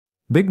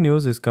Big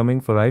news is coming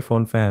for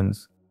iPhone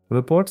fans.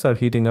 Reports are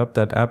heating up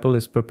that Apple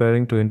is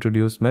preparing to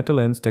introduce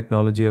metalens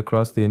technology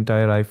across the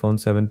entire iPhone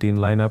 17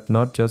 lineup,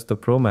 not just the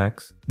Pro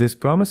Max. This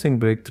promising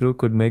breakthrough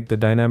could make the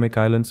dynamic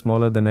island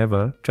smaller than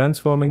ever,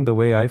 transforming the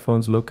way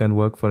iPhones look and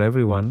work for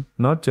everyone,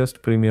 not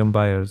just premium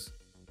buyers.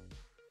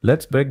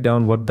 Let's break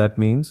down what that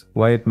means,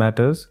 why it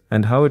matters,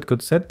 and how it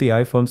could set the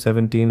iPhone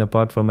 17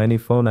 apart from any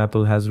phone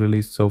Apple has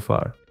released so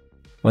far.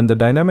 When the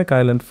dynamic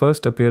island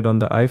first appeared on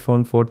the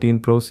iPhone 14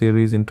 Pro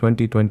series in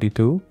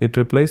 2022, it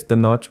replaced the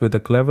notch with a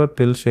clever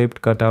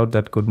pill-shaped cutout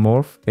that could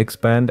morph,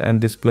 expand,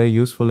 and display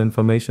useful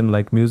information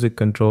like music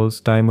controls,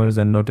 timers,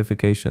 and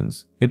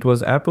notifications. It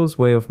was Apple's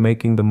way of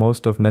making the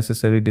most of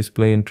necessary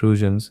display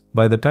intrusions.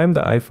 By the time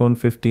the iPhone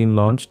 15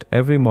 launched,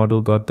 every model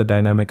got the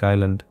dynamic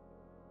island.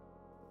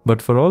 But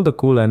for all the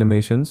cool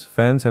animations,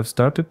 fans have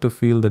started to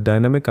feel the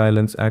dynamic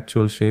island's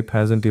actual shape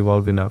hasn't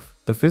evolved enough.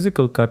 The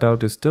physical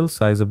cutout is still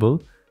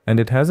sizable, and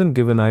it hasn't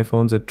given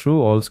iPhones a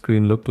true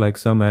all-screen look like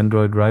some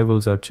Android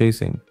rivals are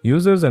chasing.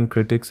 Users and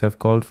critics have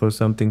called for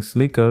something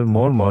sleeker,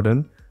 more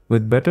modern,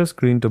 with better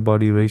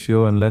screen-to-body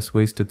ratio and less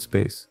wasted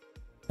space.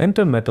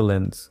 Enter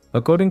metalens.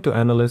 According to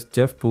analyst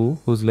Jeff Pu,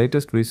 whose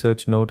latest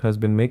research note has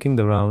been making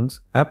the rounds,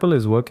 Apple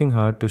is working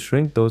hard to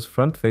shrink those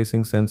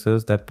front-facing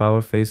sensors that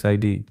power Face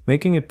ID,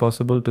 making it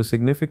possible to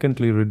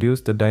significantly reduce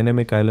the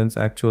dynamic island's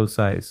actual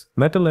size.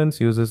 Metalens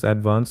uses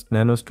advanced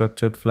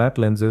nanostructured flat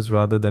lenses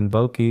rather than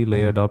bulky,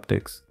 layered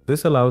optics.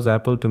 This allows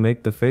Apple to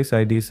make the Face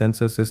ID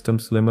sensor system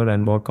slimmer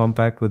and more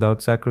compact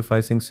without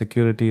sacrificing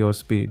security or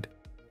speed.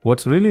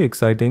 What's really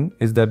exciting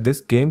is that this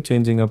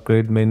game-changing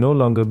upgrade may no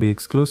longer be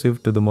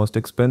exclusive to the most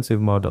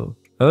expensive model.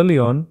 Early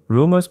on,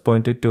 rumors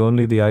pointed to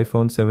only the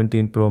iPhone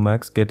 17 Pro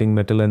Max getting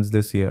metalens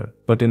this year.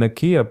 But in a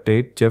key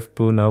update, Jeff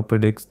Pu now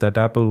predicts that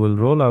Apple will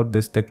roll out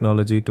this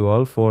technology to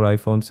all 4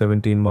 iPhone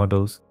 17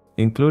 models,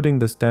 including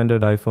the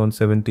standard iPhone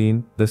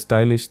 17, the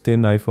stylish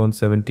thin iPhone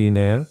 17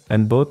 Air,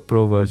 and both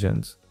Pro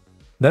versions.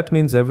 That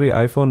means every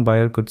iPhone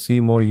buyer could see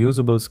more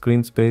usable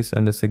screen space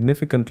and a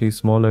significantly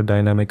smaller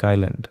dynamic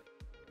island.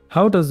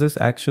 How does this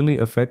actually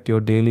affect your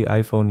daily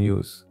iPhone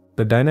use?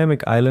 The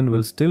dynamic island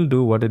will still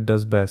do what it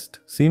does best,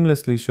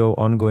 seamlessly show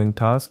ongoing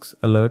tasks,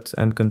 alerts,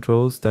 and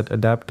controls that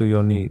adapt to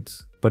your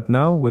needs. But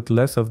now, with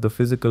less of the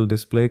physical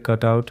display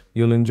cutout,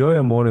 you'll enjoy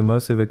a more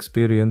immersive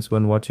experience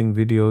when watching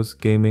videos,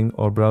 gaming,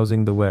 or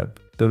browsing the web.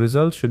 The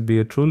result should be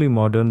a truly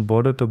modern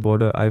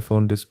border-to-border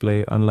iPhone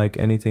display unlike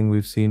anything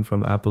we've seen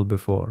from Apple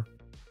before.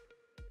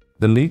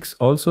 The leaks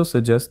also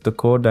suggest the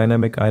core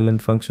dynamic island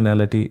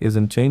functionality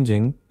isn't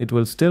changing. It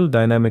will still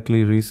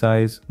dynamically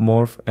resize,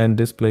 morph, and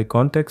display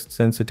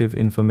context-sensitive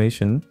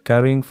information,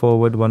 carrying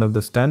forward one of the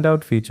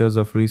standout features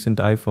of recent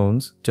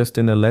iPhones, just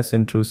in a less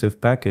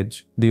intrusive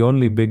package. The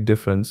only big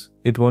difference,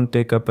 it won't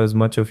take up as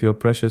much of your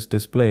precious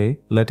display,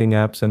 letting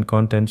apps and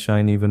content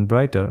shine even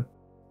brighter.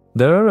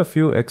 There are a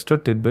few extra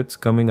tidbits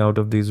coming out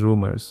of these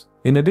rumors.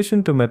 In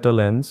addition to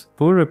metalens,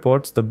 Pu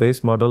reports the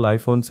base model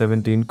iPhone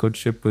 17 could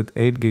ship with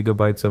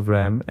 8GB of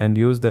RAM and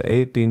use the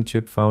A18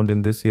 chip found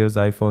in this year's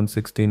iPhone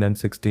 16 and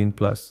 16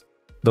 Plus,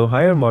 though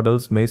higher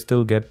models may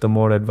still get the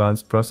more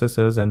advanced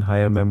processors and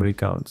higher memory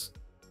counts.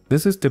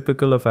 This is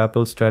typical of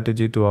Apple's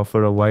strategy to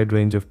offer a wide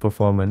range of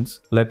performance,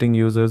 letting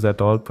users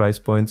at all price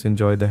points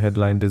enjoy the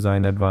headline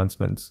design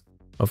advancements.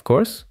 Of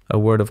course, a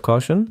word of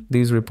caution,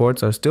 these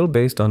reports are still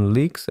based on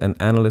leaks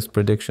and analyst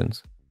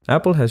predictions.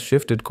 Apple has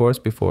shifted course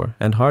before,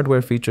 and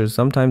hardware features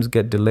sometimes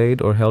get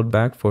delayed or held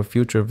back for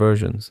future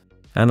versions.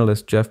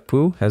 Analyst Jeff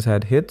Pu has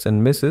had hits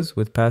and misses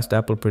with past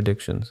Apple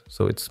predictions,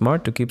 so it's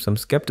smart to keep some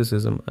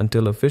skepticism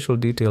until official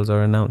details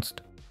are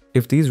announced.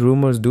 If these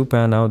rumors do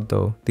pan out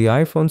though, the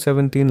iPhone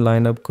 17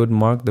 lineup could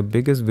mark the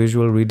biggest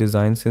visual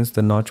redesign since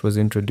the notch was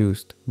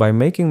introduced. By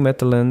making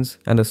metalens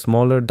and a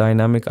smaller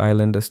dynamic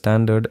island a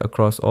standard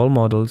across all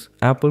models,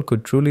 Apple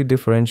could truly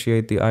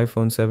differentiate the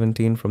iPhone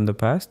 17 from the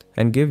past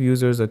and give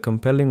users a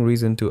compelling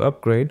reason to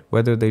upgrade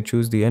whether they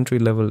choose the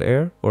entry-level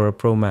Air or a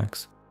Pro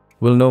Max.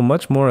 We'll know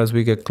much more as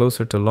we get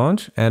closer to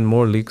launch and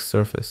more leaks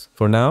surface.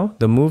 For now,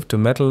 the move to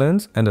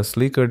metalens and a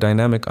sleeker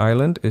dynamic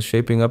island is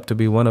shaping up to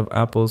be one of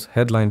Apple's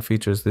headline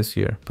features this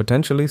year,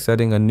 potentially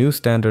setting a new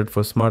standard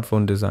for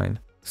smartphone design.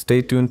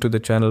 Stay tuned to the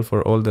channel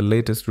for all the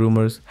latest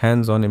rumors,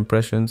 hands-on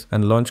impressions,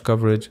 and launch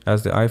coverage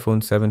as the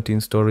iPhone 17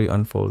 story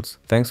unfolds.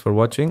 Thanks for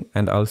watching,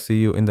 and I'll see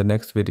you in the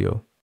next video.